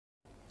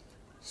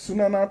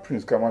Sunana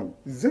Prince Kamal,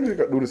 zan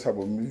riga ɗora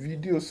sababbin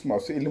videos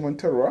masu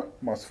ilmantarwa,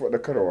 masu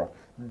faɗakarwa.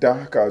 Da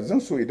haka zan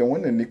so idan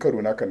wannan ne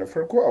karo naka na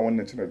farko a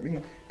wannan channel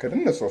ɗin, ka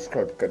danna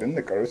subscribe, ka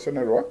danna ƙarar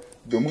sanarwa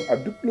domin a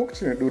duk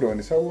lokacin da ɗora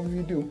wani sabon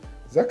video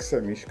za ka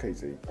same shi kai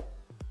tsaye.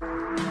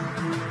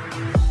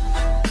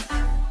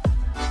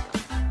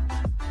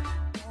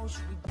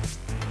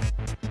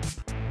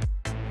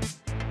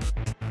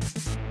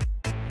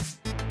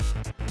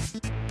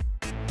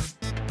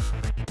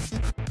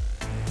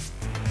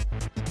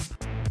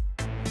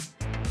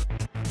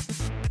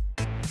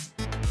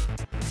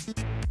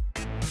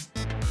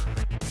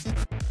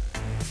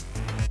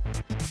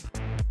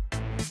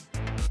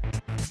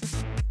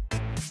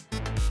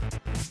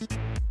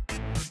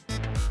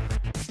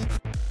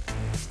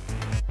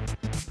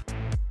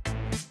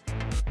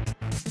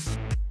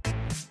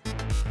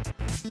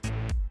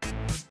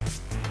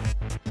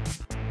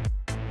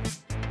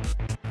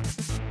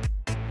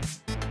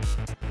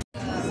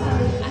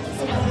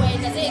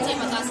 Zai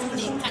taimaka su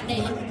ne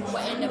kadai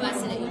waɗanda ba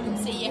su da ido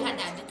sai ya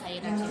hada duka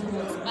yana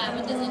taimaka ba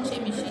abin da zan ce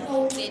mishi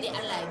sai dai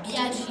Allah ya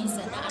biya shi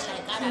sannan Allah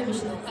ya kara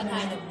mishi ɗaukaka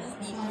da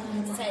buɗi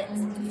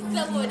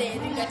saboda ya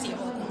dinga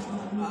taimako.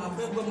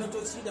 Akwai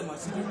gwamnatoci da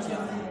masu dukiya.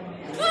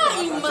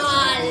 Kai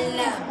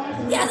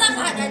malam ya za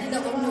ka hada da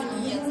gwamnati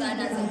yanzu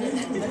ana zaune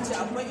nan. Na ce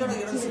akwai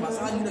irin su masu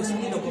hali da su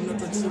ne da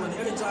gwamnatoci wani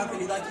irin ta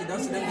hankali za ki don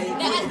su dinga yi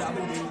koyi da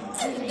abin da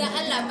yi. Da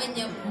Allah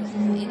manyan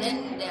idan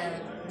da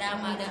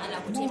dama don Allah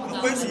ku taimaka.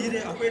 Akwai su yi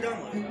dai akwai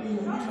dama.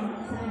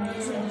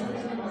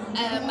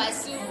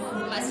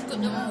 Masu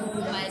kudin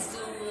mu masu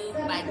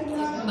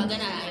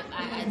magana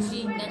a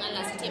ji don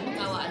Allah su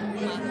taimaka wa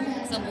al'umma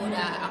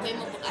saboda akwai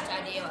mabukata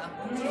da yawa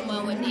kuma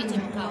wanda ya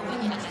taimaka wa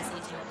wani Allah sai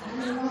ya taimaka.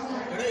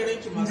 Ire-iren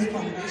ki masu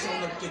foundation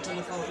da kuke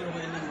taimakawa irin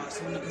wayannan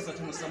masu na kasa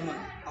ta musamman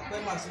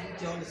akwai masu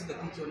dukiya wanda suka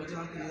fi kyau na jin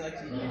hankali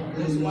zaki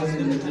don su masu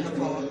dinga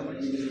tallafawa kamar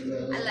ki.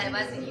 Allah ya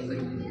ba su iko.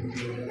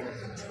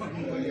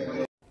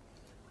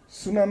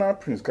 Sunana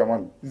Prince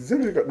Kamal,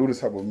 zan riga ɗora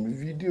sababbin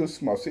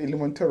videos masu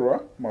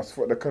ilmantarwa, masu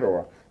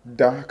faɗakarwa.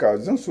 Da haka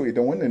zan so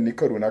idan wannan ne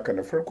karo naka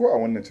na farko a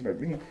wannan channel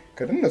ɗin,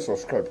 ka danna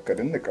subscribe, ka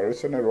danna ƙarar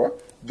sanarwa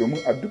domin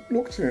a duk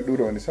lokacin da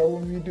ɗora wani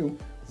sabon video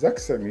za ka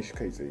same shi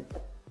kai tsaye.